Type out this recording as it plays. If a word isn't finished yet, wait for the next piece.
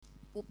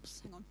Hang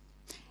on.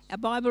 Our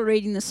Bible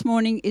reading this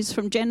morning is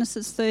from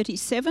Genesis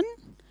 37,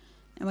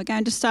 and we're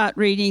going to start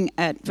reading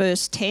at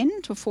verse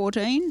 10 to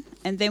 14,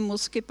 and then we'll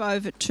skip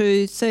over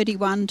to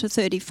 31 to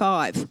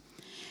 35.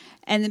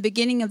 And the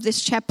beginning of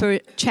this chapter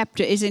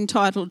is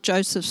entitled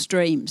Joseph's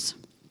Dreams.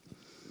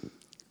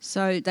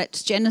 So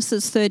that's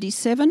Genesis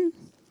 37,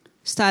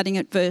 starting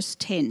at verse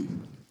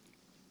 10.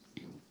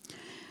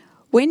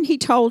 When he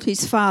told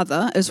his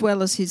father, as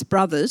well as his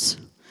brothers,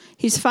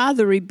 his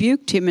father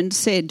rebuked him and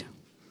said,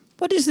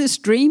 "What is this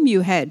dream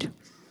you had?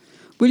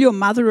 Will your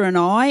mother and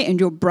I and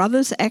your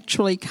brothers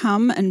actually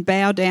come and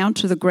bow down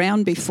to the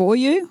ground before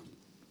you?"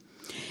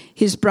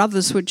 His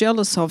brothers were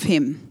jealous of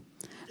him,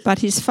 but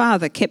his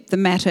father kept the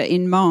matter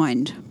in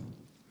mind.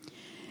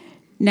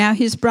 Now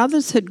his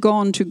brothers had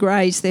gone to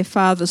graze their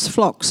father's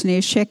flocks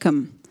near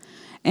Shechem,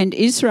 and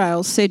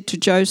Israel said to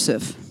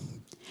Joseph,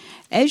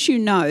 "As you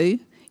know,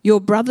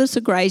 your brothers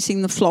are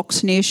grazing the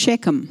flocks near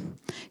Shechem.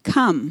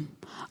 Come,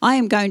 I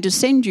am going to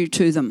send you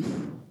to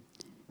them."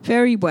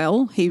 "Very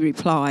well," he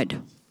replied.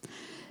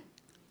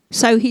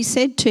 So he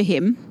said to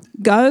him,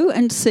 "Go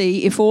and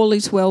see if all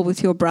is well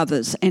with your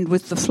brothers and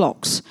with the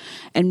flocks,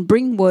 and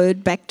bring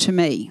word back to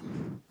me."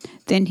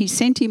 Then he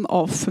sent him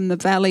off from the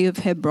valley of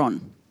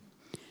Hebron.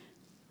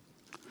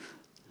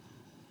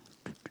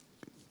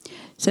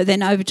 So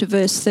then over to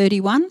verse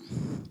 31.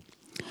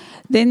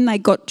 Then they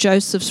got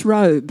Joseph's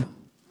robe,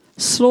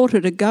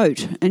 slaughtered a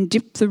goat, and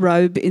dipped the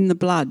robe in the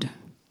blood.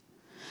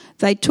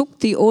 They took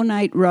the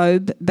ornate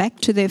robe back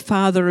to their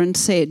father and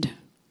said,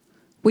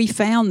 "We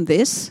found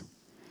this.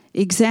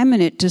 Examine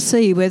it to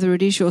see whether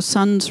it is your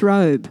son's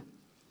robe."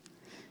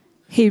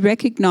 He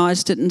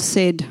recognized it and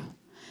said,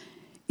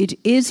 "It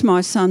is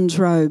my son's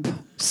robe.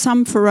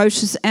 Some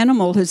ferocious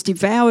animal has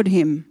devoured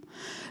him.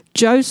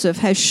 Joseph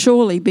has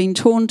surely been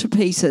torn to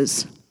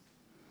pieces."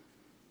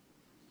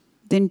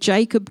 Then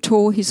Jacob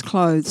tore his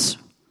clothes,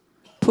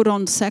 put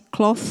on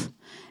sackcloth,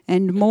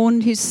 and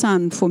mourned his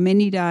son for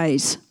many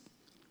days.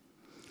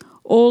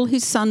 All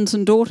his sons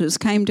and daughters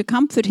came to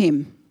comfort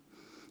him,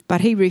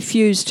 but he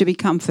refused to be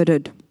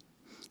comforted.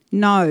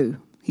 "No,"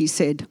 he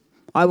said,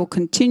 "I will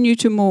continue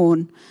to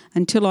mourn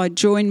until I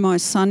join my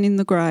son in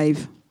the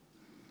grave."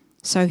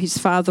 So his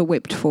father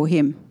wept for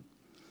him.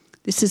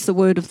 This is the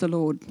word of the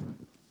Lord.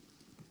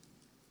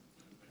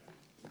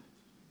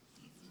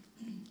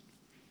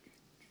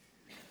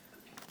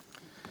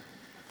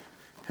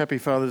 Happy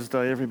Father's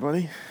Day,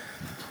 everybody.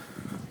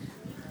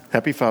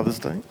 Happy Father's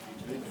Day.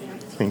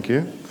 Thank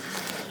you.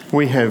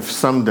 We have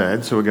some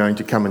dads who are going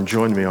to come and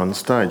join me on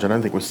stage. I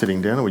don't think we're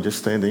sitting down, are we just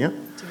standing up? Do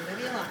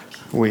whatever you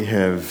like. We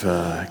have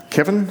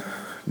Kevin,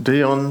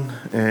 Dion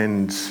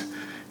and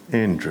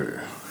Andrew.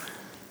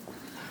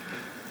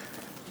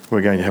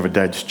 We're going to have a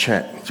dad's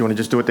chat. Do you want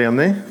to just do it down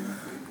there? Do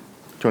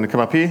you want to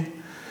come up here?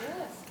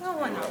 Yes. Oh,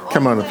 why not?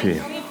 Come on up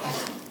here.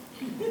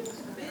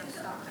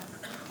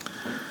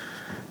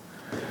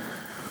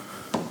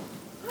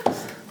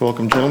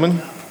 Welcome,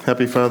 gentlemen.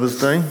 Happy Father's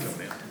Day.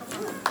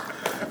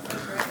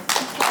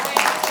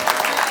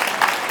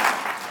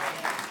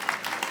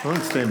 Come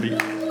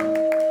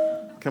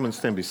and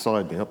stand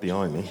beside me, not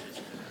behind me.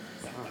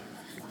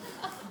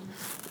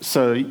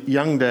 So,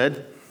 young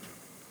dad,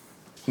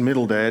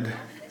 middle dad,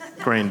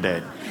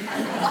 granddad.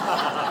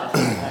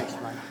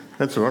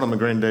 That's all right, I'm a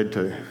granddad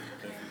too.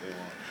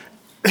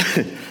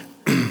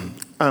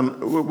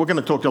 We're going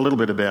to talk a little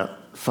bit about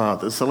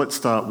fathers, so let's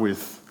start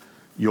with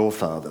your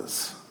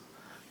fathers.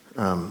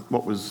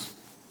 What was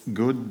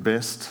good,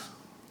 best,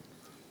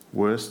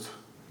 worst,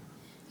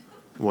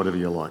 whatever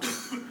you like,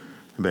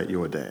 about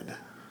your dad?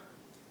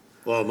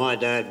 Well, my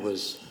dad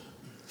was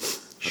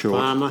Short. a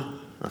farmer.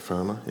 A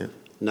farmer, yeah.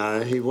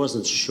 No, he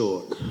wasn't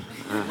short.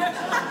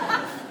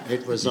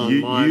 It was on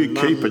You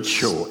keep it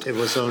short. It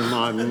was on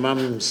my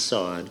mum's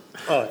side.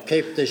 Oh,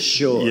 keep this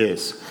short.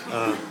 Yes.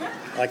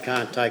 I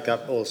can't take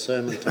up all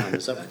sermon time.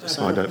 Is that what you're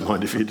saying? I don't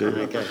mind if you do.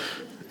 Okay.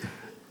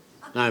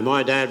 No,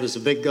 my dad was a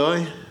big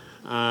guy,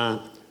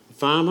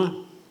 farmer.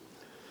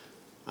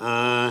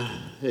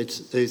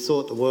 He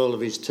thought the world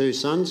of his two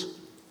sons.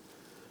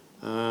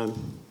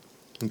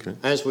 Okay.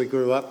 As we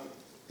grew up,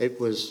 it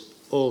was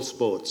all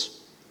sports.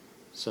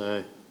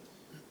 So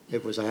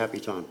it was a happy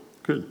time.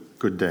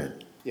 Good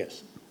dad.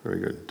 Yes. Very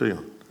good.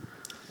 Dion?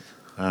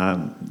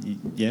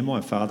 Yeah, my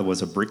father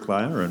was a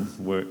bricklayer and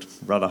worked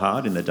rather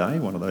hard in the day,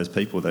 one of those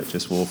people that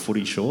just wore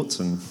footy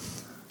shorts and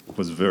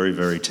was very,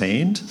 very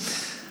tanned.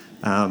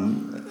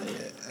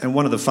 And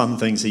one of the fun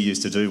things he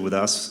used to do with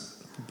us,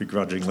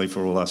 begrudgingly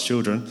for all us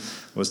children,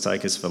 was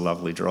take us for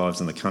lovely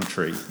drives in the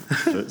country,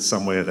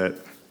 somewhere that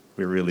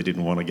we really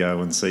didn't want to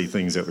go and see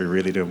things that we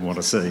really didn't want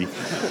to see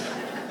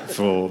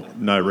for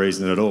no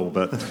reason at all.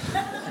 But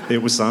it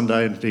was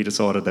Sunday and he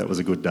decided that was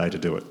a good day to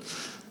do it.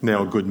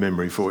 Now a good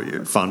memory for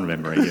you. Fun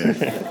memory,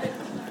 yeah.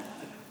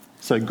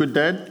 So good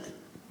dad?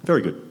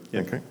 Very good,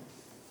 yeah. Okay.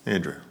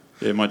 Andrew?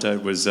 Yeah, my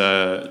dad was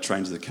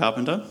trained as a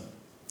carpenter.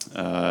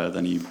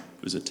 Then he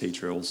was a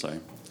teacher also.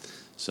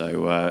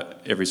 So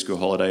every school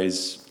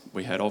holidays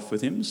we had off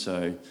with him.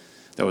 So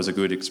that was a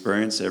good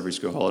experience. Every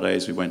school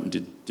holidays we went and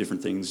did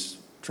different things,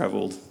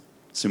 travelled,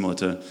 similar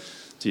to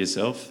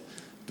yourself.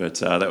 But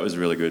that was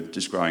really good,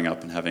 just growing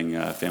up and having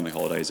family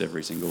holidays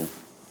every single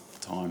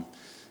time.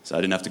 So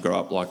I didn't have to grow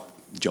up like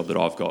the job that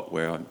I've got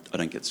where I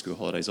don't get school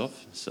holidays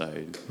off.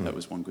 So that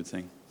was one good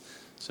thing.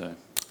 So.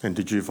 And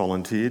did you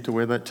volunteer to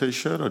wear that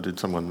T-shirt, or did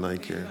someone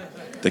make you?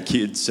 The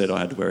kids said I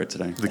had to wear it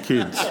today. The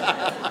kids.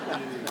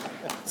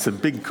 It's a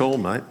big call,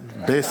 mate.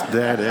 Best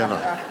dad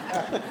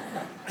ever.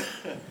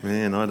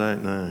 Man, I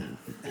don't know.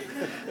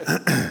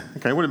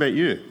 Okay, what about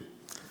you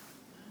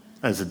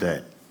as a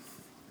dad?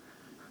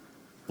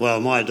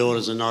 Well, my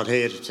daughters are not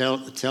here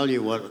to tell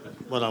you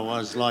what I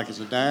was like as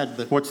a dad,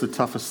 but What's the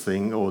toughest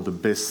thing or the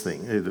best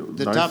thing? Either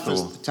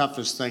the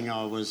toughest thing,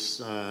 I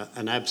was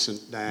an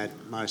absent dad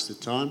most of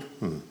the time.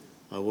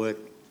 I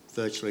worked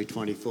virtually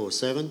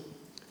 24/7.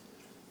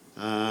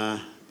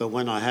 But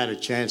when I had a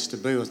chance to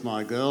be with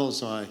my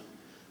girls, I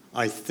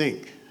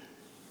think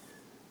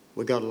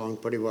we got along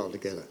pretty well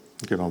together.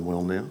 Get on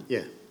well now?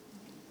 Yeah.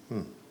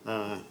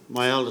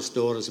 My eldest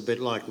daughter's a bit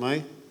like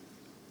me,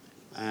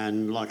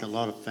 and like a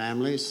lot of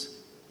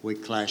families, we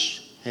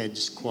clash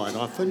heads quite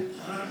often.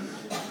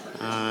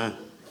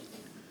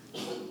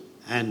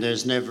 And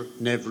there's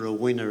never a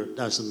winner. It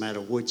doesn't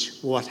matter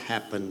what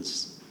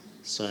happens.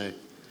 So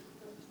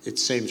it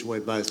seems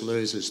we're both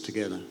losers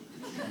together.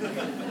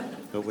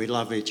 But we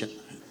love each other.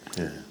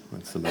 Yeah,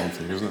 that's the main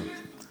thing, isn't it?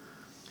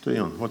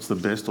 Dion, what's the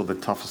best or the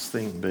toughest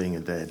thing being a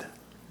dad?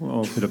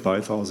 Well, a bit of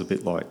both. I was a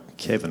bit like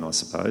Kevin, I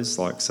suppose.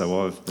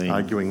 So I've been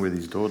Arguing with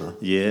his daughter.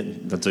 Yeah,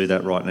 I do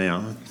that right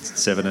now.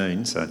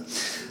 17, so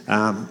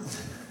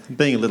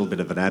being a little bit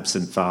of an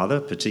absent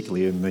father,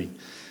 particularly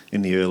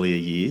in the earlier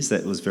years,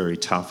 that was very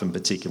tough, and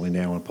particularly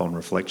now upon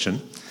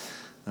reflection.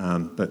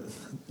 But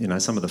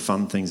some of the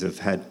fun things I've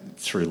had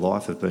through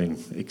life have been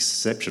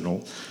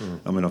exceptional.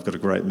 I mean, I've got a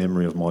great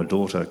memory of my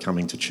daughter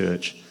coming to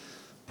church,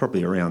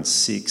 probably around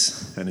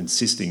 6, and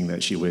insisting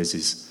that she wears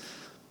this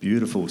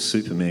beautiful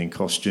Superman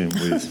costume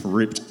with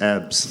ripped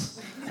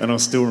abs. And I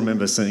still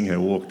remember seeing her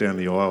walk down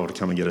the aisle to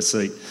come and get a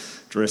seat,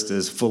 dressed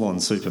as full-on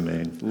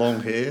Superman.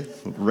 Long hair,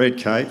 red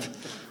cape,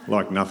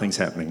 like nothing's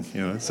happening,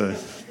 So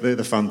they're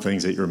the fun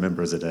things that you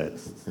remember as a dad.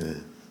 Yeah.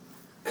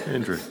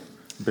 Andrew,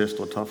 best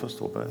or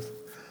toughest or both?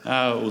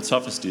 Well,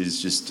 toughest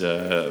is just,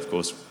 of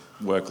course,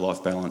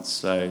 work-life balance.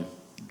 So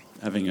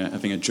having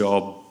a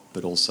job,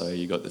 but also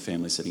you got the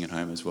family sitting at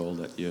home as well.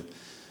 That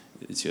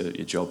it's your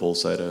job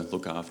also to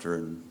look after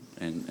and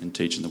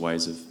teach in the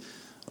ways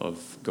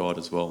of God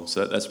as well.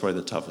 So that's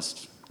probably the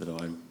toughest that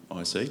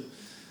I see.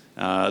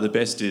 The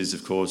best is,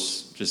 of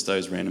course, just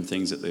those random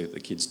things that the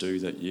kids do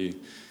that you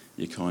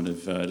kind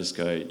of just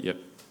go, yep,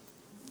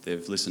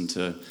 they've listened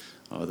to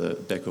either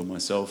Beck or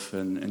myself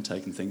and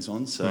taken things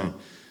on. So,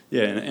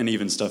 yeah, and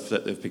even stuff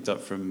that they've picked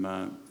up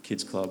from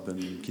Kids Club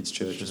and Kids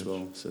Church as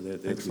well. So they're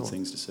good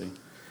things to see.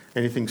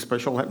 Anything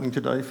special happening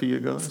today for you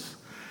guys?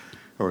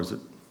 Or is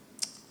it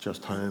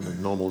just home and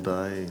normal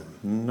day?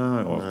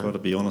 No, I've got to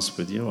be honest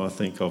with you. I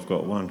think I've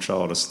got one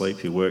child asleep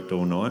who worked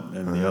all night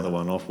and the other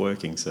one off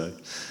working. So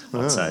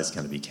I'd say it's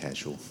going to be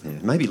casual. Yeah.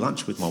 Maybe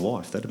lunch with my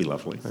wife. That'd be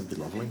lovely. That'd be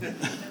lovely.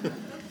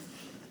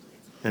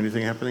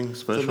 Anything happening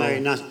special? For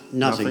me,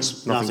 nothing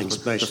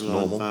special on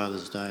normal.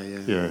 Father's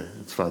Day. Yeah,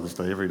 it's Father's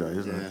Day every day,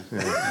 isn't it?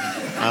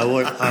 Yeah. I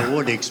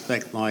would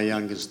expect my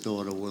youngest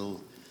daughter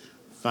will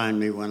phone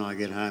me when I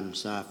get home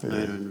this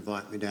afternoon and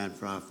invite me down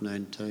for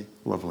afternoon tea.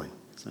 Lovely.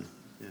 So,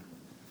 yeah.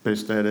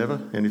 Best dad ever?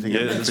 Anything Yeah,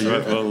 happening that's for you?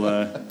 right. Well,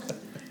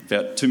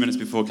 about 2 minutes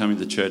before coming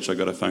to church, I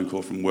got a phone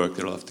call from work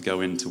that I'll have to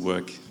go in to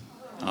work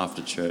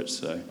after church.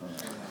 So,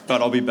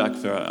 but I'll be back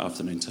for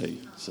afternoon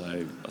tea.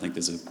 So I think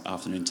there's an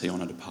afternoon tea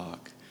on at a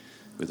park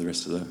with the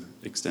rest of the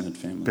extended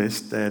family.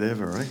 Best dad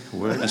ever, eh?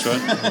 Work. That's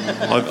right.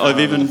 I've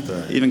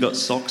even got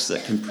socks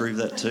that can prove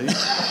that too.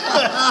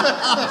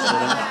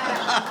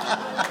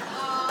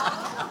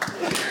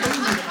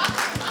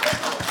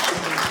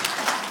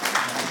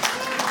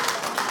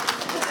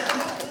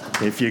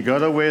 If you got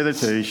to wear the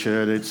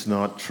T-shirt, it's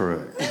not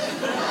true.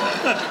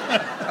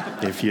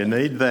 If you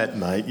need that,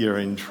 mate, you're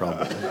in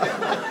trouble.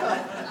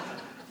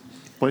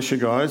 Bless you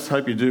guys.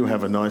 Hope you do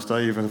have a nice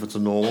day, even if it's a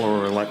normal or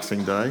a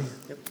relaxing day.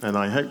 Yep. And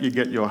I hope you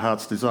get your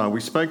heart's desire. We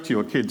spoke to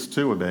your kids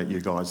too about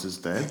you guys as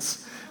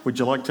dads. Would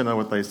you like to know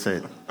what they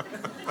said?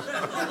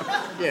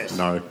 Yes.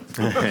 No.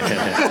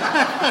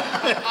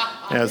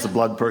 How's the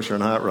blood pressure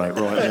and heart rate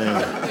right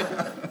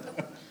now?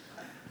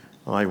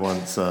 I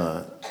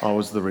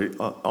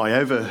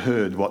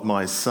overheard what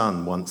my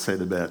son once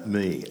said about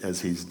me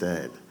as his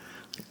dad.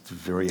 It's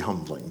very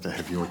humbling to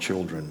have your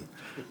children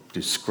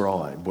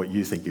describe what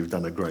you think you've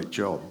done a great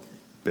job,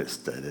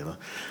 best dad ever,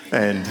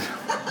 and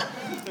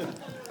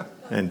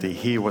to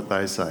hear what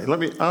they say. Let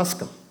me ask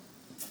them.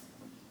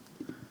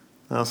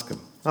 Ask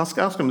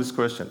them this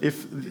question: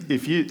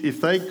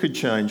 if they could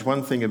change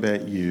one thing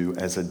about you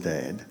as a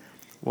dad,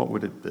 what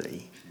would it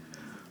be?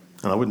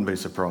 And I wouldn't be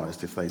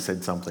surprised if they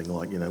said something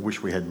like,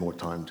 wish we had more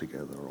time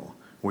together, or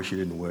wish you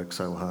didn't work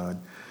so hard,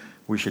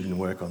 wish you didn't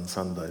work on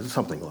Sundays,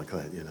 something like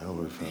that,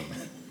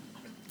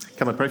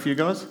 Can I pray for you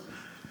guys?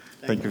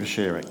 Thank you for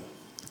sharing.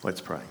 Let's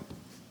pray.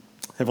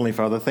 Heavenly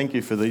Father, thank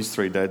you for these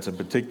three dads in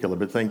particular,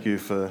 but thank you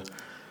for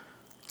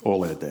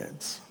all our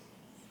dads,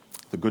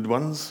 the good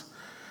ones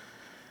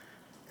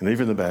and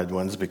even the bad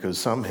ones, because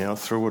somehow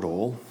through it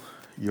all,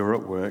 you're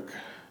at work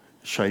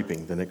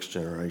shaping the next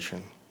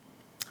generation.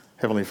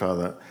 Heavenly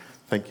Father,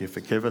 thank you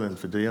for Kevin and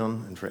for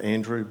Dion and for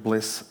Andrew.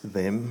 Bless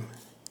them.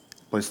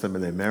 Bless them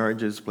in their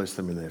marriages, bless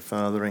them in their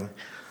fathering,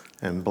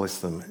 and bless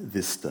them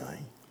this day.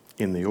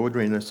 In the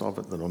ordinariness of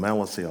it, the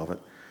normalcy of it,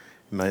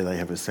 may they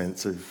have a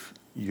sense of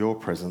your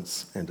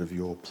presence and of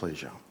your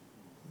pleasure.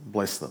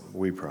 Bless them,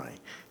 we pray,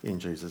 in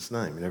Jesus'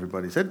 name. And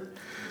everybody said,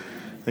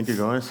 thank you,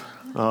 guys.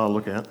 Oh,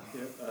 look out.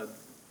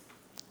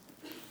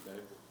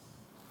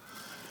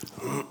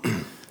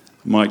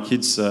 My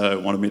kids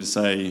wanted me to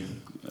say,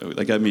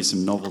 they gave me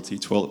some novelty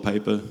toilet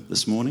paper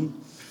this morning.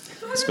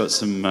 It's got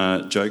some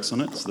jokes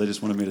on it, so they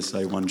just wanted me to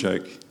say one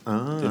joke.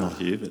 They're not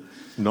here, but...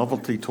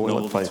 Novelty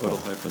toilet paper.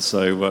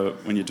 So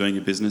when you're doing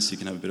your business, you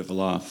can have a bit of a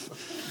laugh.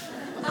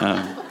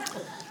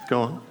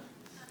 Go on.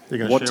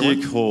 What do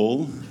you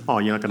call... Oh,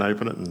 you're not going to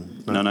open it?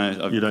 And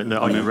No. You don't know?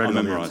 I you read it on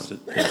the memorised it.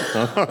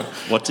 outside.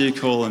 What do you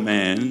call a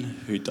man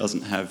who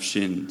doesn't have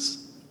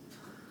shins?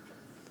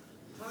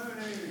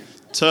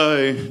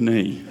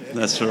 Tony.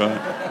 That's right.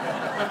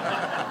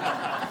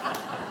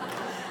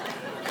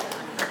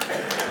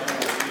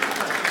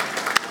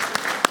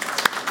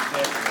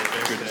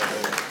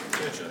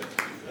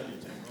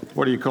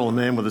 What do you call a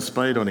man with a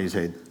spade on his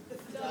head?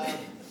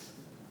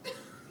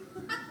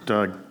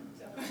 Doug.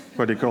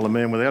 What do you call a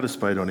man without a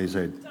spade on his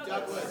head?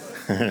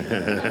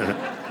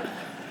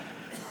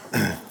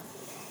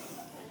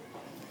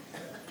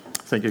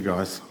 Thank you,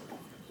 guys.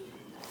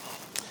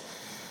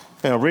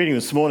 Our reading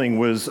this morning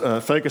was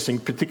focusing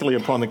particularly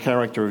upon the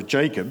character of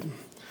Jacob,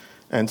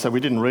 and so we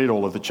didn't read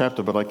all of the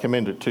chapter, but I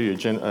commend it to you,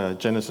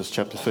 Genesis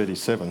chapter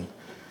 37.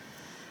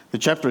 The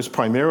chapter is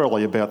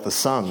primarily about the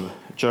son,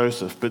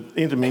 Joseph, but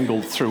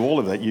intermingled through all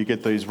of that you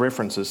get these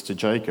references to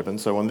Jacob, and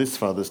so on this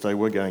Father's Day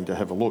we're going to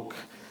have a look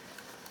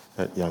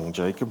at young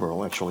Jacob,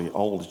 or actually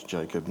old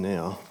Jacob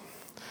now.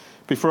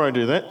 Before I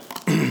do that,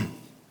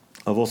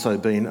 I've also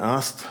been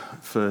asked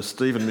for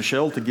Steve and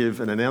Michelle to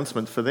give an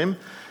announcement for them.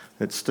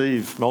 It's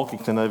Steve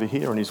Malkington over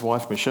here and his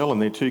wife Michelle and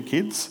their two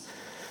kids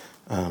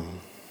are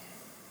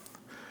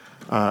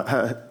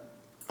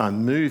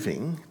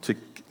moving to,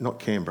 not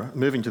Canberra,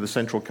 moving to the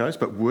Central Coast,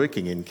 but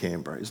working in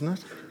Canberra, isn't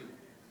it?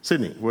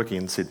 Sydney, working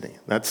in Sydney.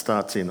 That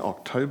starts in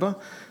October.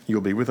 You'll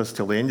be with us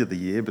till the end of the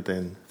year, but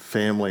then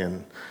family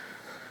and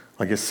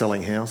I guess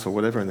selling house or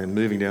whatever, and then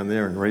moving down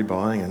there and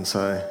rebuying. And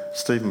so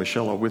Steve and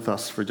Michelle are with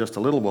us for just a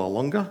little while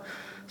longer.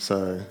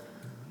 So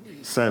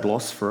sad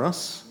loss for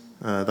us.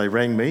 They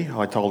rang me.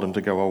 I told them to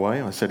go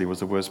away. I said he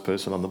was the worst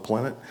person on the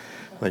planet.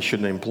 They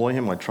shouldn't employ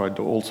him. I tried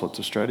all sorts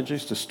of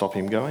strategies to stop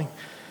him going.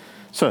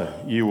 So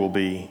you will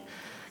be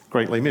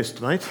greatly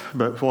missed, mate.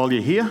 But while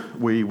you're here,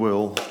 we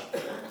will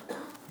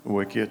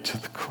work you to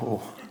the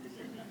core.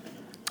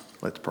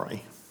 Let's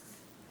pray.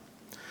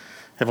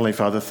 Heavenly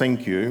Father,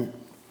 thank you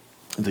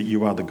that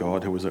you are the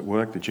God who is at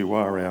work, that you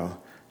are our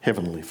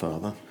Heavenly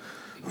Father.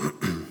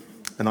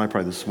 And I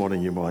pray this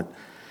morning you might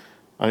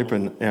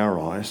open our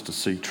eyes to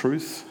see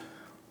truth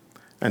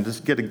and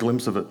to get a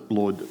glimpse of it,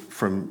 Lord,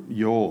 from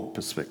your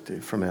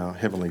perspective, from our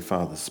Heavenly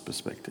Father's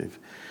perspective,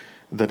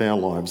 that our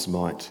lives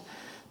might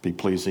be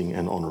pleasing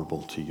and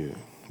honourable to you.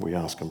 We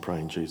ask and pray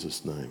in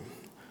Jesus' name.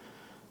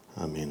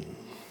 Amen.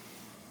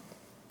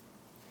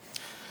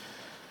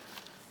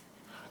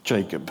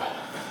 Jacob,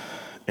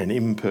 an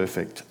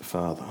imperfect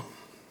father.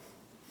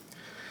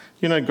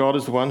 You know, God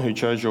is the one who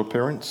chose your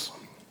parents.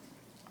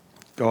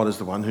 God is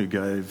the one who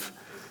gave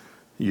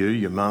you,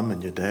 your mum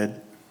and your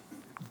dad,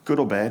 good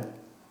or bad.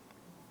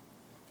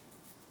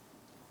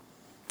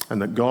 And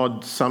that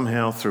God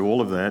somehow through all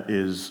of that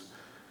is,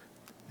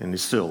 and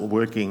is still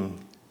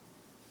working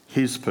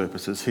his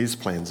purposes, his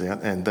plans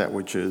out, and that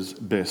which is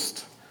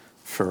best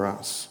for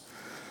us.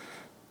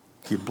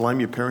 Do you blame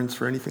your parents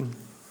for anything?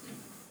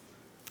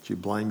 Do you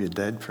blame your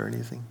dad for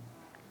anything?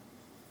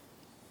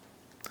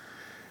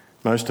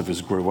 Most of us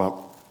grew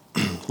up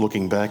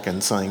looking back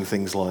and saying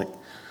things like,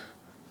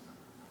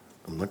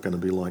 I'm not going to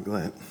be like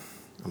that.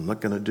 I'm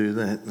not going to do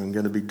that. I'm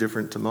going to be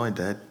different to my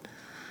dad.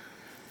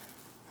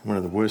 One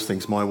of the worst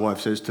things my wife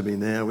says to me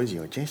now is,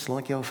 you're just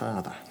like your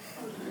father.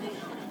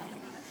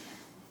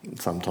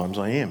 Sometimes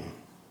I am.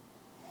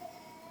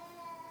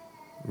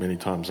 Many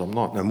times I'm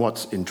not. And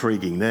what's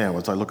intriguing now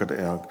is I look at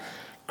our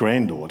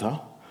granddaughter,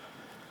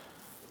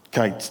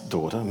 Kate's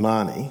daughter,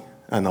 Marnie,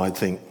 and I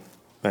think,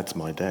 that's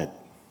my dad.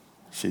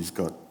 She's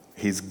got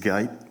his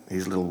gait,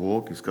 his little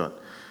walk, he's got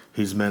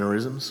his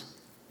mannerisms.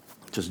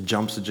 Just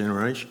jumps a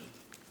generation.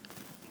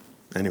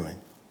 Anyway,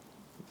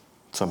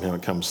 somehow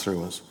it comes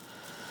through us.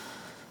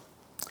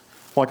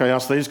 Like I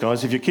asked these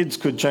guys, if your kids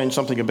could change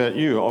something about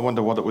you, I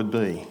wonder what it would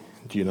be.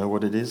 Do you know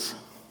what it is?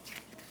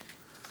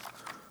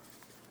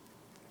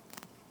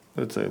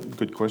 That's a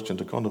good question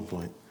to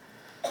contemplate.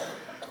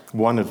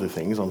 One of the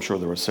things, I'm sure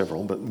there are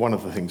several, but one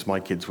of the things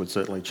my kids would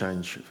certainly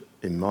change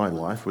in my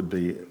life would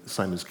be the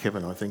same as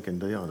Kevin, I think, and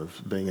Dion,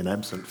 of being an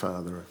absent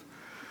father, of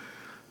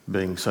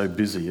being so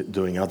busy at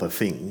doing other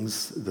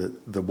things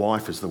that the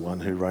wife is the one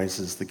who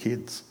raises the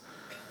kids.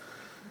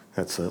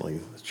 That's certainly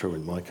true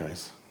in my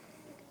case.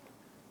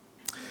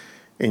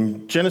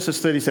 In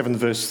Genesis 37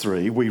 verse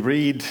 3, we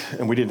read,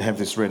 and we didn't have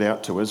this read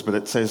out to us, but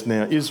it says,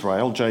 "Now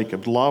Israel,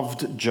 Jacob,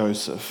 loved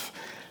Joseph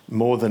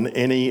more than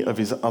any of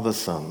his other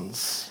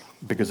sons,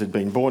 because he'd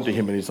been born to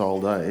him in his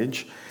old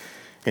age,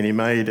 and he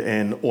made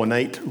an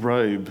ornate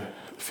robe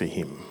for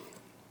him."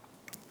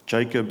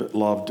 Jacob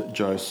loved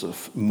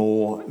Joseph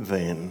more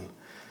than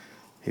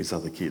his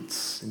other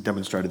kids. He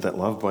demonstrated that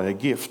love by a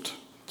gift.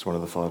 It's one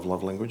of the 5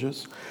 love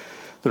languages.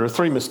 There are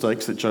 3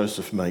 mistakes that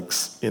Joseph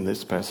makes in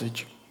this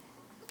passage.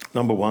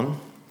 Number 1,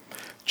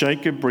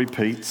 Jacob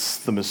repeats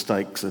the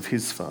mistakes of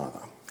his father.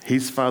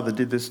 His father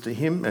did this to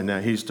him, and now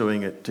he's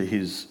doing it to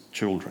his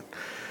children.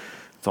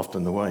 It's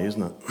often the way,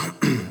 isn't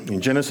it?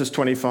 In Genesis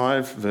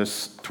 25,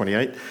 verse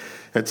 28,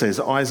 it says,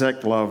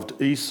 "Isaac loved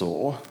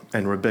Esau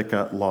and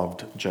Rebekah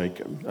loved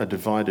Jacob," a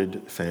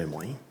divided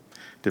family,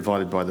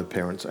 divided by the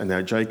parents, and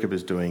now Jacob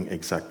is doing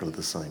exactly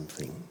the same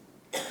thing.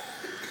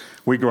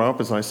 We grew up,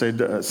 as I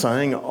said,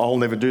 saying, "I'll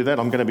never do that.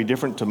 I'm going to be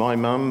different to my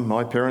mum,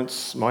 my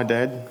parents, my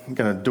dad. I'm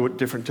going to do it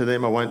different to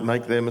them. I won't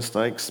make their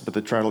mistakes." But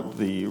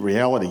the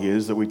reality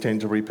is that we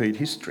tend to repeat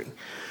history.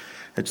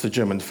 It's the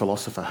German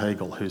philosopher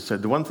Hegel who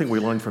said the one thing we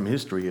learn from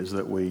history is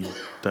that we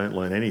don't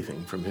learn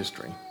anything from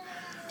history.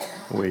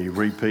 We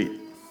repeat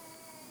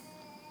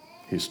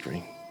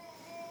history.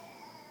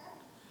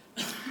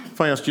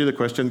 If I asked you the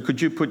question,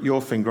 could you put your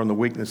finger on the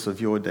weakness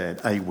of your dad?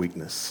 A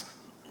weakness.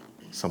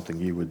 Something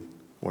you would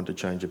want to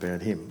change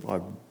about him. I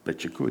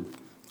bet you could.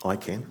 I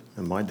can,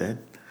 and my dad.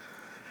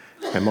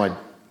 And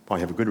I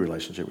have a good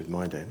relationship with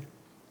my dad.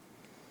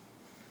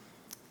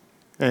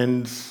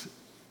 And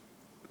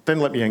then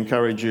let me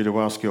encourage you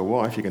to ask your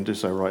wife, you can do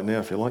so right now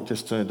if you like,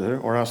 just turn to her,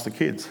 or ask the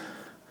kids.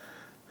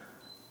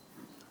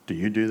 Do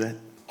you do that?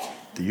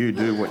 Do you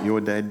do what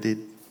your dad did?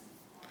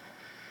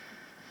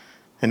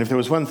 And if there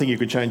was one thing you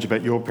could change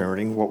about your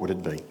parenting, what would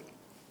it be?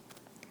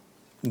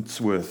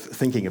 It's worth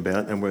thinking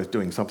about and worth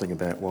doing something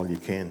about while you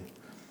can.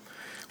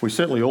 We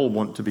certainly all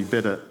want to be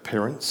better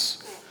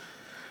parents,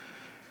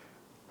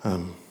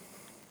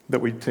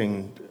 but we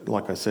tend,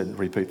 like I said,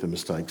 repeat the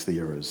mistakes, the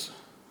errors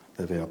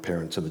of our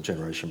parents and the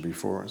generation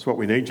before us. What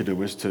we need to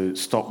do is to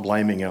stop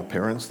blaming our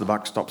parents. The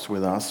buck stops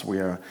with us. We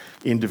are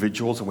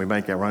individuals and we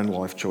make our own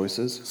life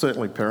choices.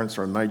 Certainly parents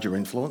are a major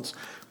influence,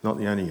 not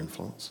the only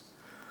influence.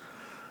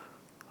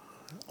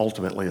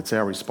 Ultimately, it's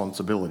our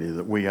responsibility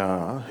that we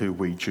are who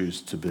we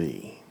choose to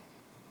be.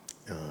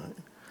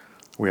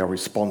 We are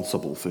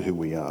responsible for who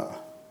we are.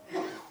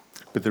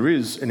 But there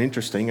is an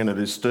interesting and a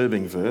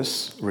disturbing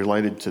verse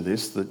related to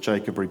this that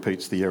Jacob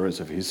repeats the errors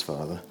of his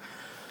father.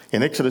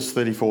 In Exodus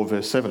 34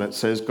 verse 7 it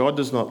says, "God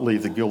does not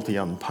leave the guilty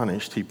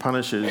unpunished. He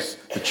punishes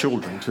the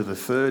children to the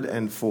 3rd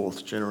and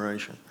 4th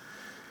generation."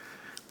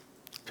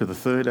 To the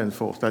 3rd and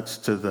 4th. That's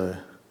to the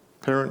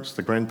parents,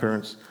 the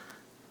grandparents,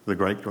 the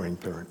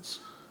great-grandparents.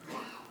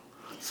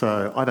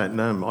 So I don't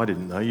know, I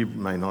didn't know, you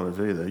may not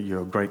have either,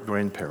 your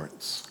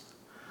great-grandparents.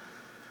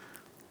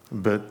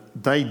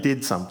 But they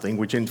did something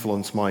which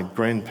influenced my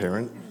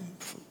grandparent,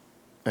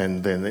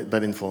 and then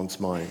that influenced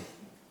my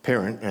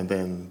parent, and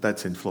then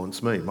that's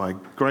influenced me. My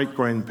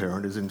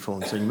great-grandparent is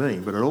influencing me,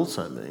 but it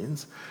also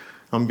means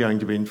I'm going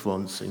to be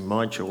influencing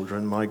my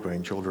children, my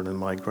grandchildren, and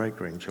my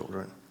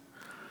great-grandchildren.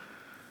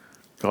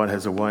 God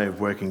has a way of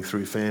working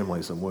through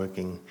families and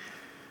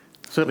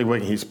certainly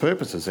working his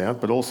purposes out,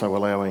 but also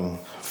allowing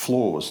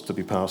flaws to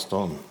be passed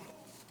on.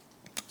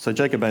 So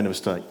Jacob made a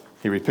mistake.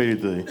 He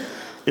repeated the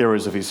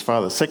errors of his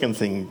father.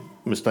 Second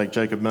mistake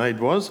Jacob made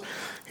was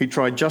he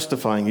tried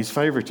justifying his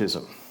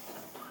favouritism.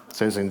 It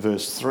says in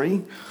verse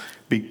 3,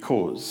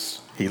 because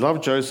he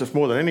loved Joseph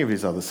more than any of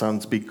his other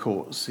sons,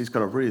 because he's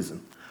got a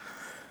reason.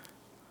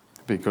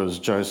 Because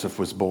Joseph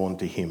was born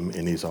to him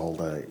in his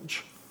old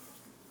age.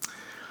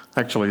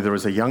 Actually, there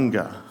is a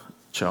younger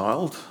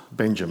child,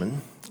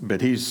 Benjamin,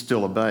 but he's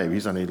still a babe.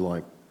 He's only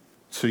like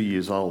 2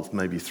 years old,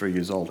 maybe 3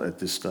 years old at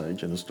this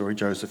stage in the story.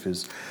 Joseph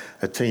is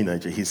a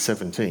teenager. He's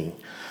 17.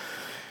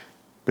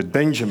 But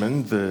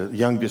Benjamin, the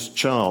youngest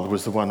child,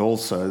 was the one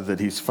also that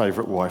his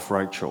favourite wife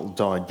Rachel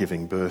died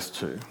giving birth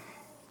to.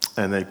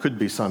 And there could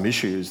be some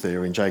issues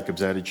there in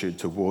Jacob's attitude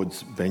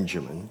towards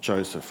Benjamin.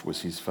 Joseph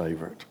was his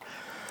favourite,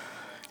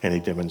 and he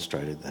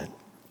demonstrated that.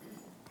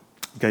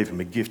 Gave him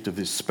a gift of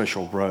this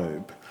special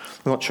robe.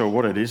 I'm not sure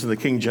what it is. In the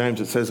King James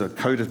it says a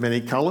coat of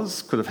many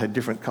colours. Could have had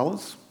different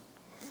colours.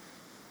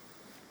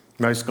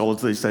 Most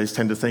scholars these days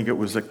tend to think it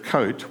was a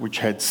coat which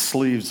had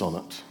sleeves on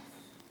it,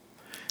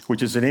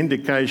 which is an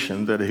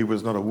indication that he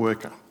was not a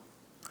worker.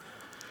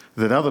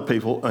 That other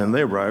people in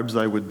their robes,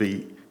 they would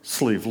be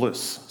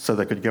sleeveless, so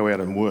they could go out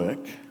and work,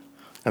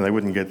 and they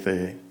wouldn't get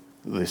their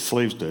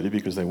sleeves dirty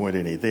because there weren't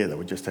any there. They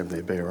would just have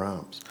their bare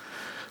arms.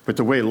 But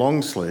to wear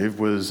long sleeve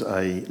was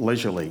a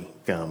leisurely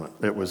garment.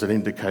 It was an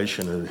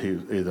indication of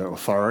either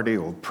authority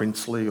or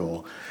princely,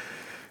 or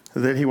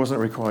that he wasn't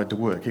required to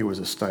work. He was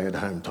a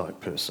stay-at-home type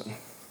person.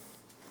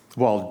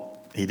 While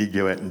he did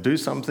go out and do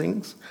some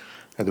things,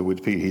 And it would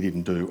appear he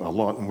didn't do a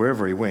lot. And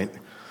wherever he went,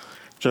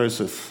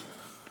 Joseph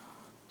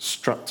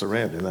struts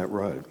around in that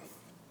road.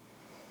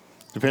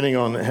 Depending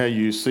on how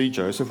you see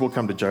Joseph, we'll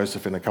come to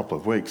Joseph in a couple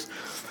of weeks,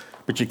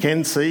 but you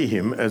can see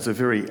him as a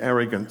very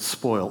arrogant,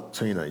 spoilt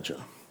teenager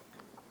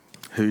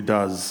who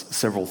does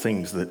several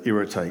things that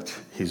irritate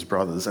his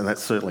brothers, and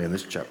that's certainly in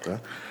this chapter.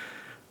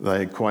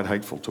 They're quite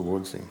hateful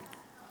towards him.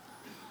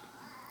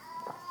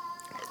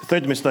 The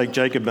third mistake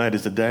Jacob made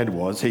as a dad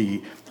was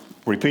he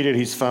repeated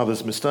his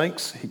father's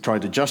mistakes. He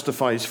tried to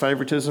justify his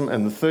favouritism.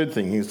 And the third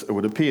thing is it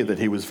would appear that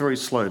he was very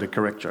slow to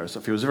correct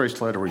Joseph. He was very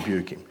slow to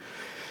rebuke him.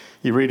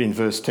 You read in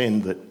verse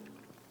 10 that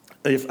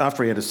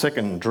after he had a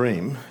second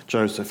dream,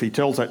 Joseph, he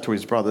tells that to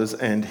his brothers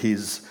and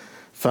his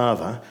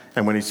father.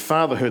 And when his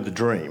father heard the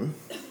dream,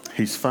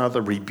 his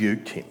father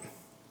rebuked him,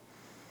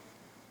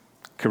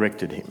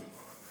 corrected him.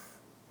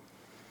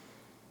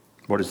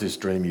 What is this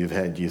dream you've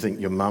had? Do you think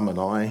your mum and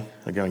I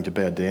are going to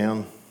bow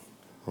down?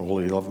 All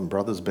 11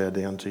 brothers bow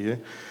down to you?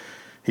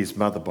 His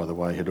mother, by the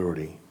way, had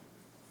already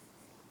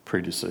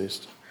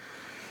predeceased.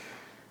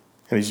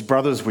 And his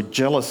brothers were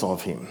jealous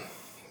of him,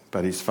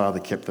 but his father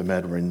kept the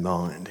matter in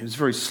mind. He was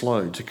very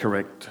slow to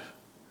correct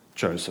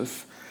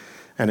Joseph.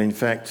 And in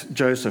fact,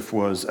 Joseph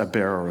was a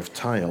bearer of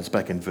tales.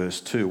 Back in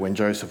verse 2, when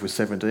Joseph was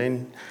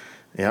 17,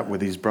 out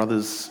with his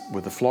brothers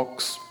with the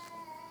flocks,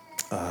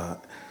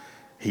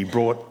 he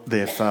brought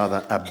their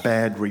father a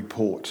bad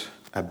report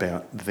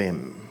about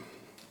them.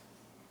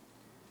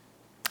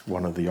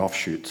 One of the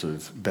offshoots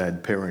of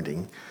bad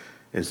parenting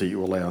is that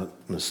you allow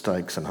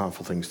mistakes and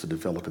harmful things to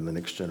develop in the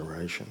next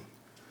generation.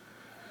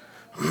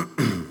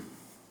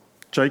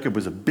 Jacob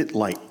was a bit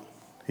late.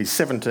 He's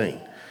 17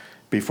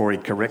 before he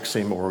corrects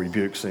him or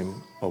rebukes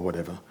him or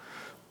whatever.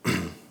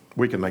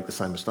 We can make the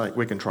same mistake.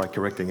 We can try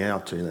correcting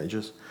our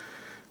teenagers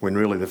when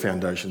really the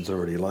foundation's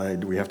already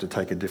laid. We have to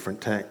take a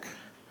different tack.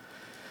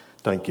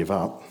 Don't give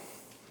up,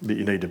 but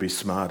you need to be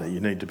smarter. You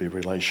need to be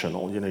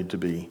relational. You need to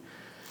be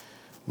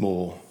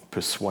more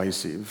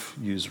persuasive,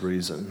 use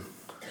reason,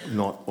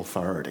 not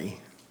authority.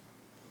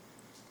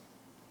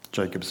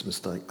 Jacob's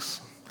mistakes.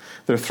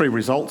 There are 3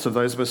 results of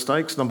those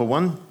mistakes. Number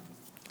 1,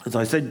 as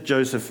I said,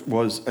 Joseph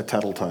was a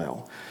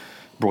tattletale,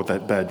 brought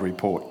that bad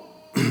report.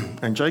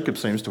 And Jacob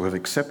seems to have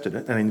accepted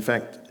it. And in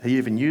fact, he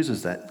even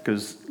uses that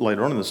because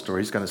later on in the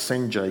story, he's going to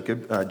send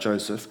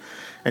Joseph,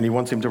 and he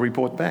wants him to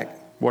report back.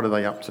 What are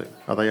they up to?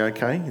 Are they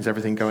okay? Is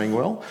everything going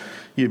well?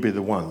 You be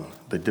the one,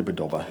 the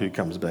dibber-dobber, who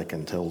comes back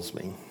and tells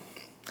me.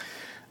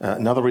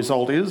 Another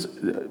result is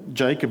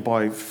Jacob,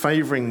 by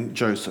favouring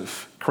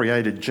Joseph,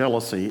 created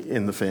jealousy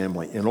in the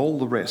family, in all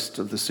the rest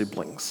of the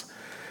siblings,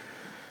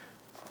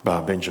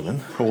 bar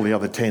Benjamin, all the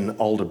other 10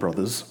 older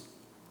brothers.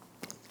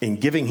 In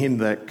giving him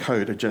that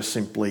coat, it just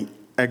simply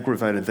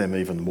aggravated them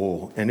even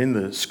more. And in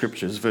the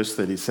scriptures, verse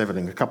 37,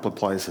 in a couple of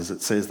places,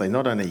 it says they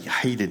not only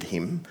hated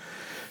him,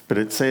 but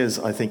it says,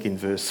 I think in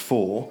verse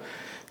 4,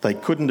 they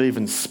couldn't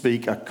even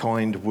speak a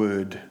kind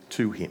word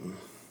to him.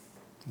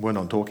 Weren't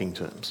on talking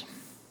terms.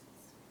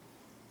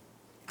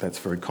 That's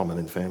very common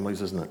in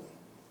families, isn't it?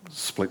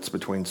 Splits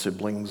between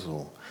siblings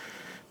or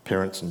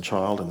parents and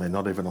child, and they're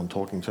not even on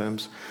talking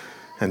terms.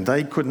 And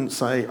they couldn't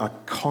say a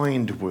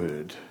kind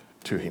word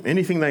to him.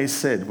 Anything they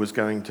said was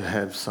going to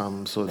have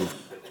some sort of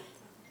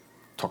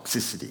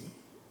toxicity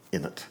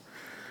in it.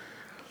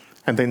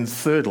 And then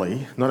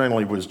thirdly, not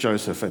only was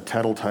Joseph a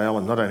tattletale,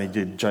 and not only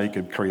did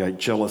Jacob create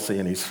jealousy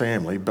in his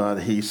family,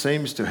 but he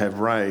seems to have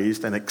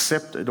raised and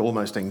accepted,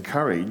 almost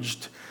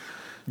encouraged,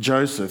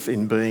 Joseph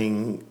in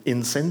being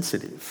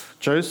insensitive.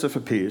 Joseph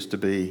appears to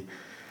be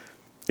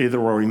either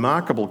a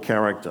remarkable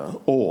character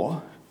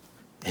or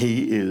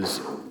he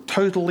is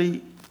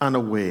totally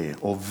unaware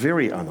or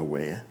very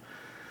unaware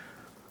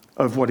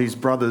of what his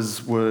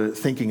brothers were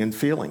thinking and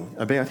feeling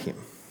about him,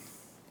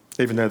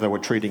 even though they were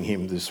treating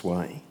him this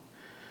way.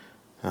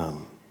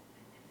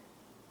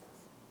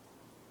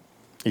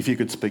 If you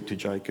could speak to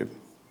Jacob,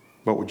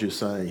 what would you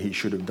say he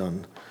should have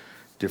done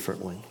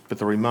differently? But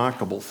the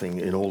remarkable thing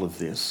in all of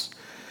this,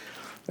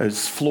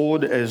 as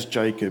flawed as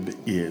Jacob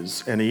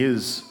is, and he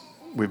is,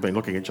 we've been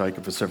looking at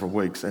Jacob for several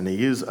weeks, and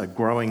he is a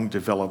growing,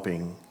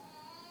 developing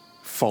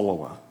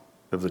follower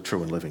of the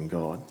true and living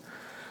God.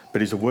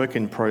 But he's a work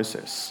in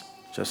process,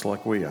 just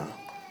like we are.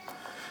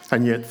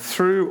 And yet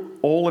through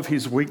all of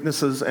his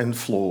weaknesses and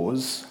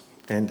flaws,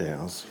 and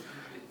ours,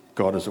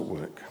 God is at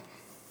work,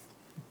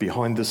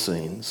 behind the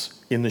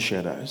scenes, in the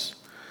shadows,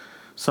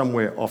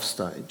 somewhere off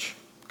stage.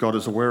 God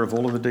is aware of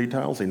all of the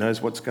details. He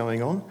knows what's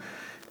going on,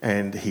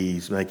 and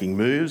he's making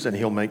moves, and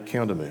he'll make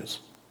counter moves.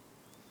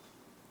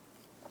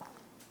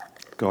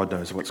 God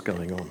knows what's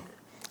going on.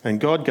 And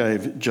God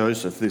gave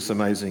Joseph this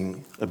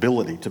amazing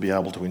ability to be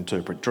able to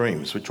interpret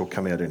dreams, which will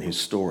come out in his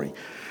story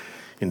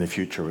in the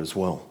future as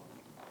well.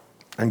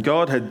 And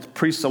God had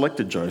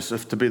pre-selected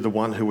Joseph to be the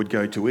one who would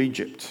go to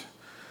Egypt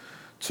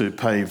to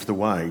pave the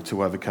way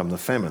to overcome the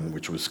famine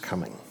which was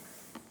coming.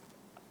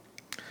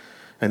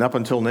 And up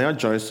until now,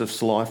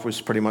 Joseph's life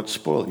was pretty much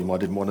spoiled. You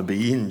might even want to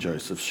be in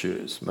Joseph's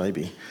shoes,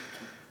 maybe.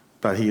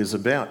 But he is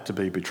about to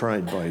be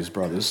betrayed by his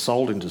brothers,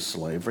 sold into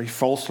slavery,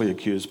 falsely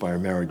accused by a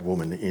married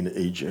woman in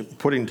Egypt,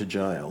 put into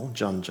jail,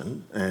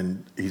 dungeon,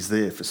 and he's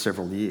there for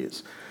several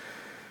years.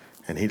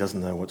 And he doesn't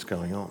know what's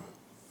going on.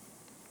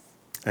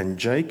 And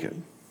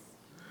Jacob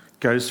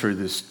goes through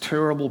this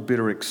terrible,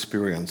 bitter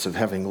experience of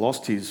having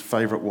lost his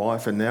favourite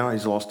wife, and now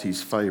he's lost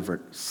his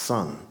favourite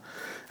son.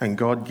 And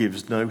God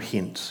gives no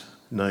hint,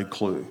 no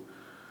clue.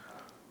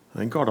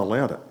 And God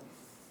allowed it.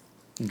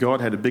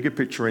 God had a bigger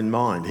picture in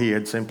mind. He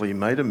had simply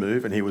made a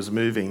move, and he was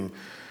moving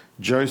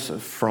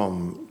Joseph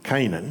from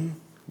Canaan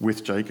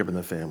with Jacob and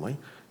the family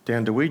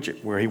down to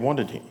Egypt, where he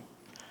wanted him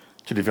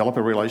to develop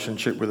a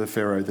relationship with the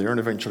Pharaoh there and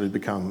eventually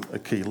become a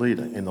key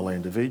leader in the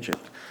land of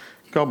Egypt.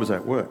 God was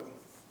at work.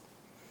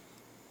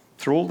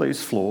 Through all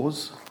these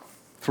flaws,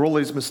 through all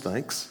these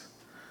mistakes,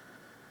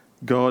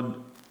 God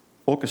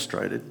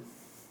orchestrated,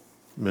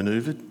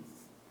 manoeuvred,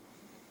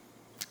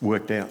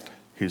 worked out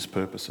his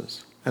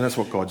purposes. And that's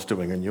what God's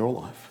doing in your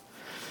life.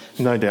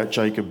 No doubt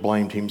Jacob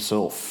blamed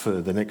himself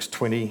for the next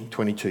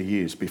 22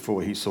 years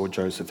before he saw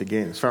Joseph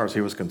again. As far as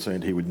he was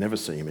concerned, he would never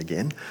see him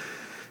again,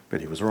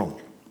 but he was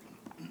wrong.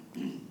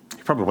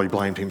 He probably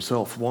blamed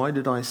himself. Why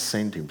did I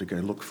send him to go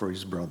look for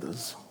his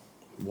brothers?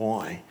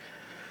 Why?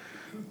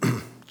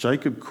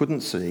 Jacob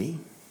couldn't see,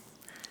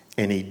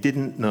 and he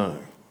didn't know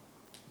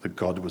that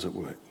God was at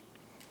work.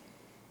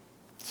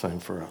 Same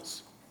for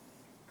us.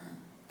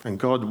 And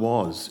God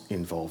was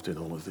involved in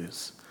all of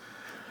this.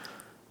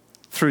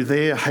 Through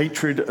their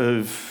hatred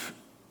of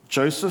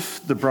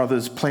Joseph, the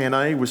brothers' plan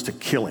A was to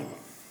kill him.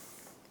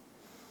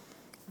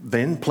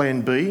 Then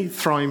plan B,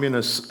 throw him in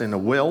a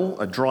well,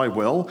 a dry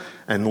well,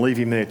 and leave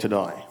him there to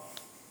die.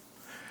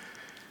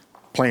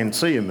 Plan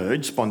C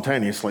emerged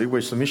spontaneously,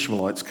 where some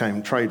Ishmaelites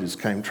traders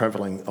came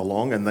travelling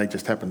along, and they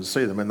just happened to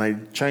see them, and they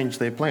changed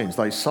their plans.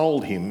 They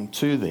sold him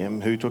to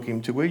them, who took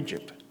him to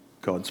Egypt.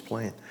 God's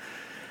plan.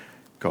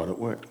 God at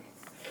work.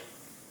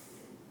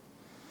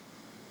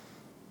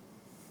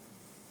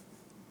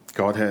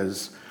 God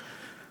has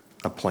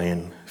a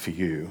plan for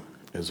you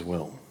as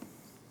well.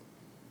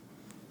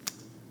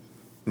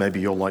 Maybe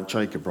you're like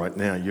Jacob right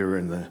now. You're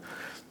in the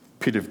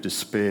pit of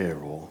despair,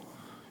 or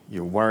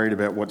you're worried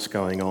about what's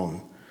going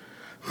on.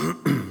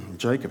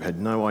 Jacob had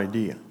no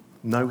idea,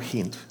 no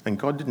hint, and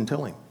God didn't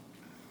tell him.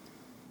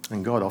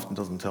 And God often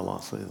doesn't tell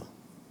us either.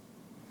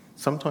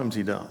 Sometimes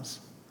he does.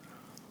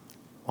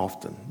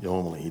 Often,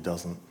 normally he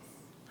doesn't.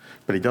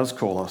 But he does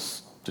call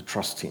us to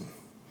trust him.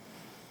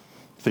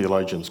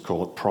 Theologians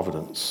call it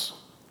providence,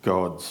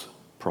 God's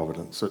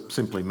providence. It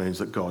simply means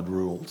that God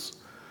rules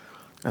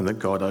and that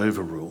God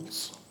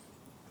overrules,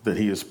 that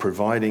he is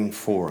providing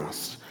for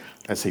us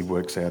as he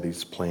works out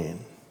his plan.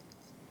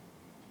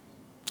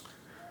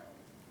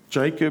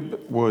 Jacob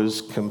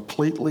was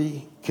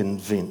completely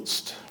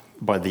convinced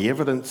by the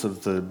evidence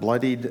of the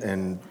bloodied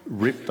and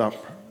ripped up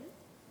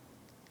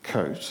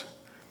coat,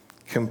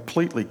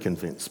 completely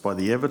convinced by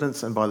the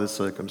evidence and by the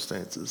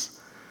circumstances.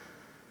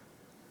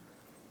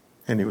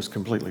 And he was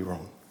completely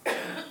wrong.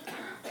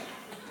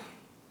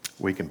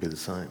 We can be the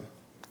same.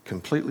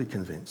 Completely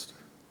convinced.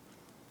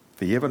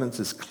 The evidence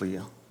is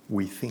clear,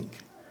 we think,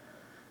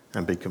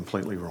 and be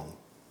completely wrong.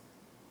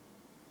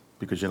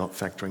 Because you're not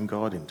factoring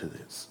God into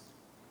this.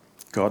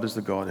 God is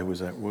the God who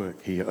is at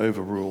work. He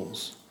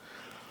overrules.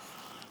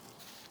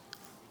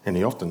 And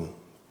he often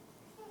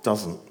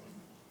doesn't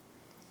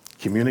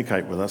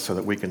communicate with us so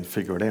that we can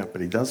figure it out,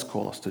 but he does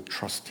call us to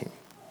trust him.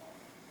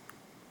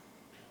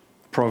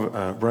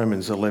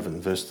 Romans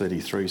 11 verse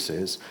 33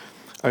 says,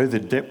 "Oh, the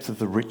depth of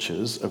the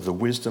riches of the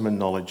wisdom and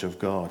knowledge of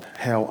God,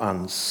 how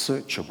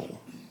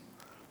unsearchable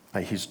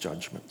are his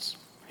judgments,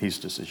 his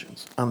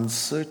decisions,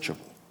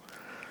 unsearchable,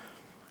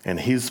 and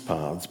his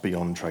paths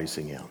beyond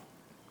tracing out.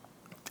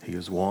 He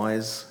is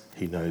wise,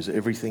 he knows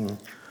everything,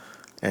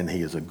 and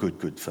he is a good,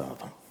 good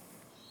Father."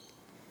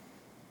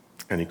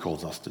 And he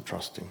calls us to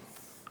trust him.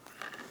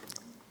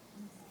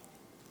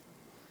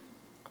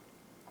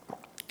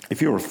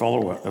 If you're a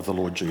follower of the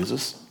Lord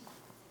Jesus,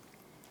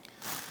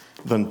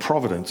 then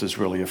providence is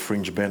really a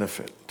fringe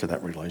benefit to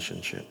that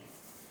relationship.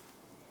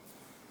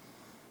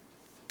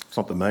 It's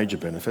not the major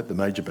benefit. The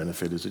major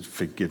benefit is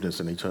forgiveness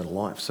and eternal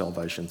life,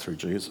 salvation through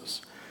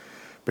Jesus.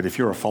 But if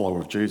you're a follower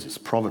of Jesus,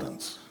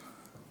 providence,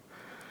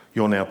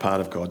 you're now part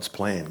of God's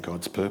plan,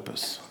 God's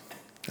purpose.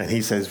 And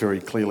he says very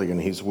clearly in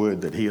his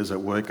word that he is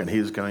at work, and he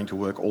is going to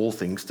work all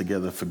things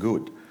together for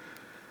good.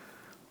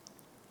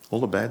 All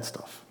the bad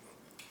stuff,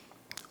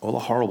 all the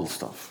horrible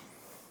stuff,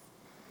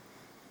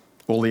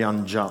 all the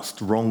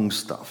unjust, wrong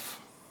stuff,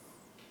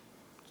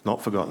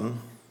 not forgotten,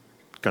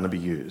 going to be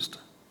used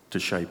to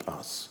shape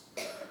us.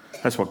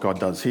 That's what God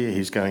does here.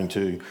 He's going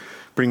to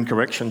bring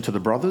correction to the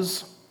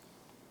brothers.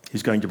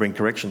 He's going to bring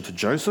correction to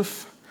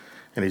Joseph.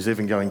 And he's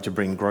even going to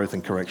bring growth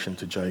and correction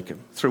to Jacob.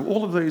 Through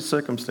all of these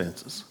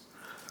circumstances,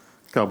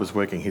 God was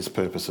working his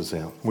purposes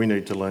out. We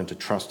need to learn to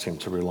trust him,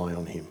 to rely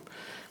on him.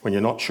 When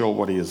you're not sure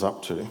what he is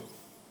up to,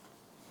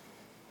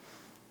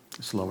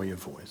 just lower your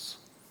voice.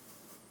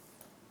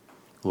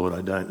 Lord,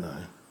 I don't know.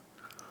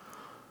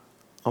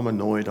 I'm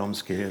annoyed, I'm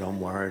scared, I'm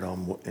worried,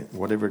 I'm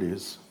whatever it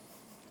is.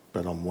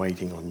 but I'm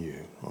waiting on you.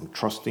 I'm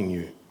trusting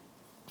you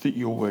that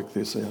you'll work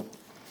this out.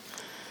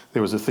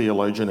 There was a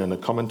theologian and a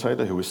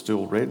commentator who was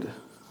still read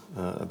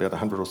about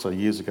 100 or so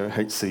years ago,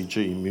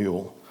 H.C.G.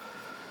 Mule,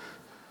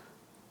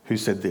 who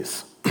said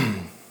this: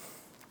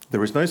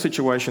 there is no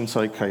situation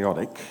so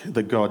chaotic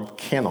that God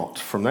cannot,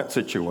 from that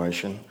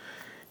situation,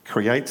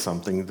 create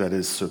something that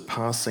is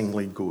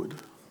surpassingly good.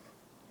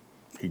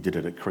 He did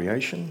it at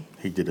creation,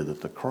 he did it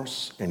at the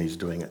cross, and he's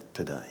doing it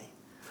today.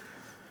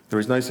 There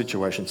is no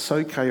situation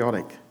so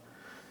chaotic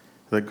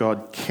that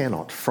God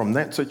cannot, from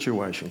that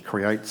situation,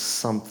 create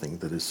something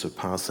that is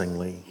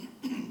surpassingly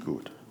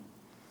good.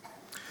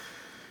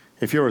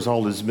 If you're as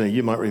old as me,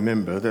 you might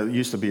remember there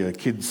used to be a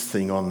kids'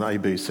 thing on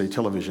ABC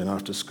television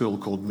after school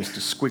called Mr.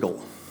 Squiggle.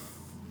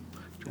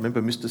 Do you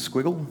remember Mr.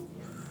 Squiggle?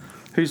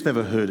 Who's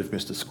never heard of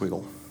Mr.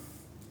 Squiggle?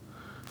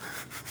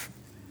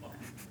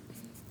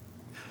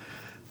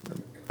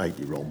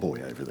 8-year-old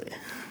boy over there.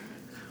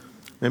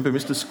 Remember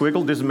Mr.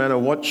 Squiggle? Doesn't matter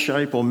what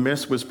shape or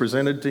mess was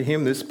presented to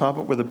him, this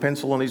puppet with a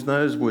pencil on his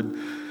nose would,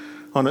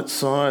 on its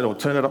side, or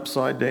turn it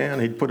upside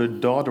down, he'd put a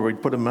dot or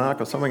he'd put a mark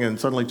or something and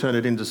suddenly turn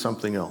it into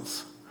something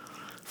else.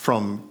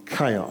 From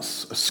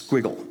chaos, a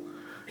squiggle,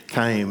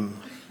 came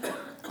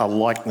a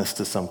likeness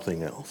to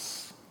something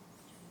else.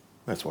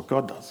 That's what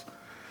God does.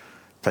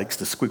 Takes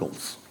the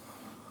squiggles,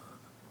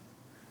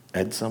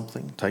 adds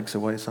something, takes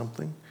away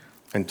something,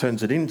 and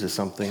turns it into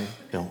something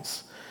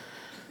else.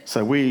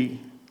 So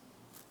we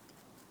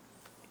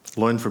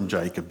learn from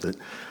Jacob that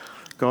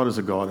God is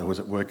a God who is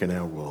at work in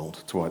our world.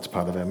 That's why it's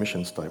part of our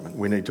mission statement.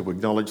 We need to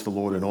acknowledge the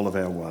Lord in all of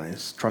our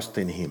ways, trust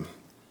in him,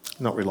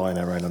 not rely on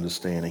our own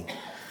understanding.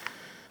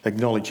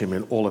 Acknowledge him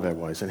in all of our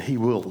ways, and he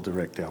will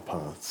direct our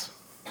paths.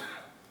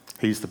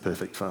 He's the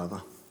perfect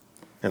Father.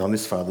 And on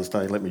this Father's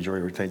Day, let me draw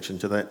your attention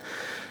to that.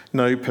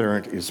 No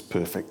parent is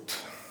perfect.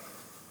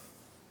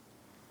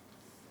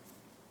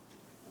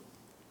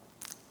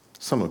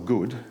 Some are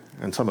good,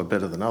 and some are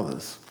better than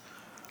others.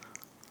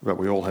 But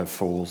we all have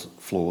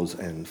flaws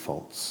and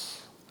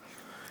faults.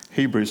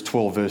 Hebrews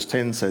 12 verse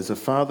 10 says, a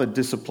father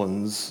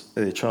disciplines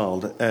their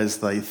child as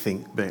they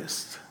think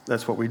best.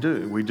 That's what we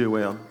do. We do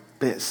our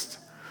best.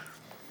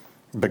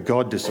 But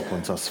God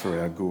disciplines us for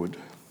our good.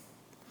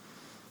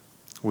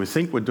 We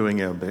think we're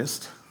doing our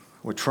best.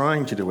 We're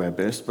trying to do our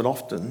best, but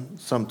often,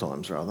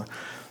 sometimes rather,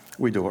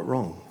 we do it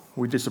wrong.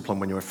 We discipline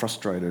when you're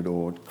frustrated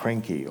or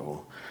cranky,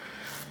 or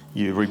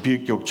you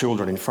rebuke your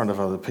children in front of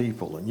other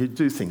people, and you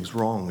do things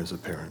wrong as a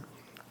parent.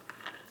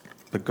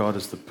 But God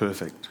is the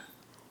perfect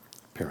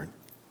parent.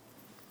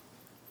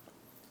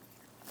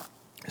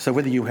 So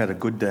whether you had a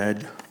good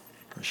dad,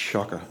 a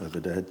shocker of a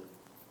dad,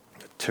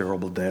 a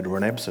terrible dad, or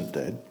an absent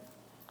dad,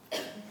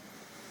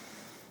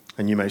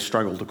 and you may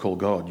struggle to call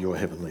God your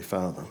Heavenly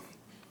Father,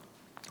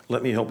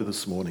 let me help you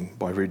this morning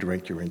by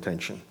redirect your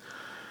intention.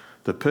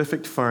 The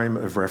perfect frame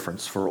of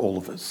reference for all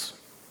of us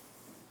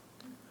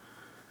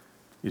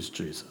is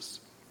Jesus.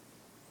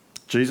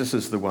 Jesus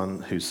is the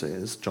one who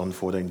says, John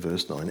 14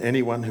 verse 9,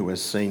 anyone who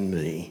has seen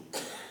me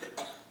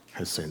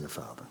has seen the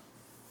Father.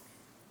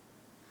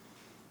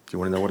 Do you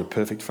want to know what a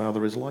perfect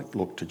father is like?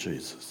 Look to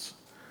Jesus.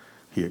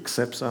 He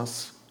accepts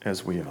us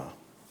as we are.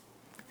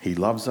 He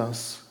loves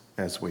us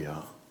as we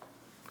are.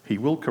 He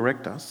will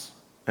correct us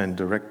and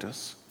direct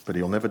us, but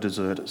he'll never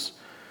desert us.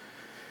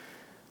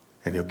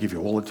 And he'll give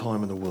you all the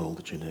time in the world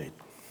that you need.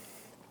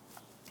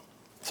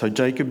 So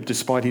Jacob,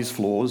 despite his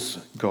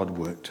flaws, God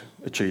worked,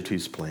 achieved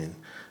his plan.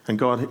 And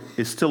God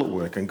is still at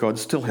work, and God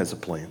still has a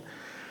plan.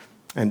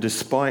 And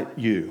despite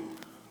you,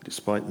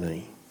 despite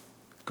me,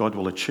 God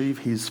will achieve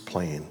his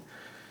plan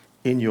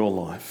in your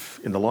life,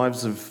 in the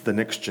lives of the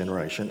next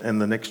generation and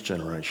the next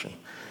generation,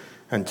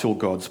 until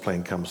God's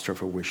plan comes to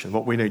fruition.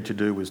 What we need to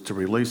do is to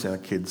release our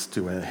kids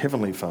to our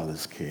Heavenly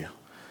Father's care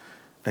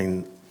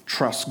and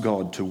trust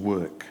God to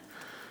work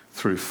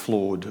through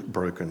flawed,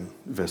 broken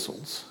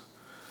vessels,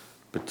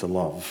 but to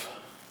love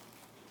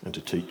and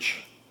to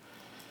teach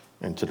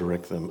and to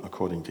direct them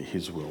according to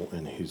his will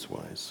and his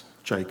ways.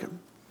 Jacob,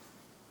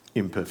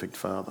 imperfect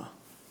father.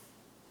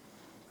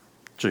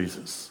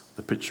 Jesus,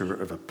 the picture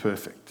of a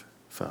perfect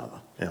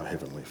Father, our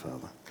Heavenly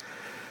Father.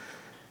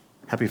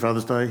 Happy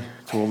Father's Day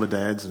to all the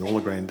dads and all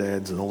the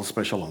granddads and all the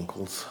special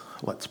uncles.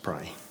 Let's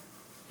pray.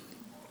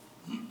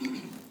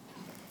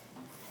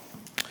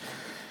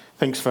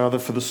 Thanks, Father,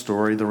 for the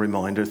story, the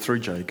reminder through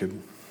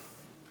Jacob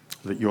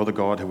that you're the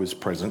God who is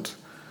present,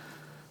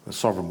 the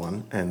sovereign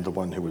one, and the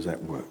one who is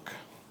at work.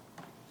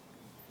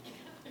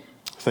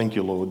 Thank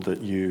you, Lord, that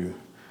you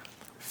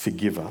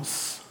forgive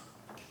us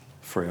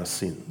for our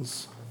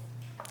sins.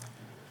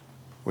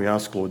 We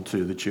ask, Lord,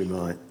 too, that you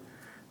might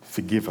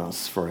forgive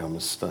us for our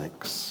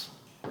mistakes,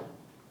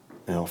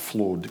 our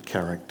flawed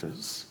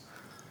characters,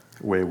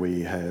 where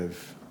we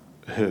have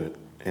hurt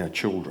our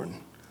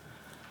children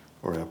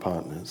or our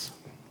partners.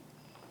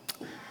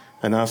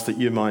 And ask that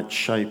you might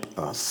shape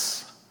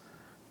us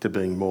to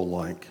being more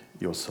like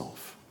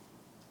yourself,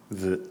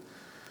 that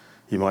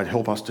you might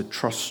help us to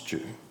trust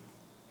you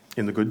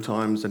in the good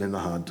times and in the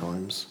hard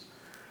times,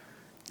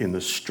 in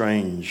the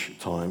strange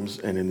times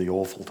and in the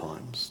awful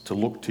times, to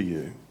look to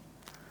you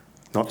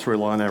Not to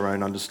rely on our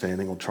own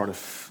understanding or try to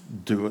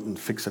do it and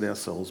fix it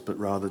ourselves, but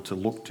rather to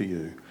look to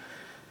you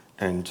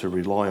and to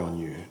rely on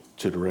you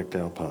to direct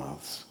our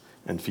paths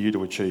and for you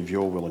to achieve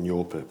your will and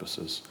your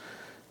purposes,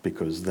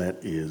 because that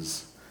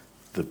is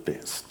the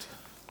best.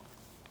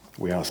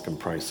 We ask and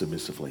pray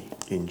submissively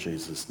in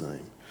Jesus'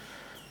 name.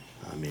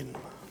 Amen.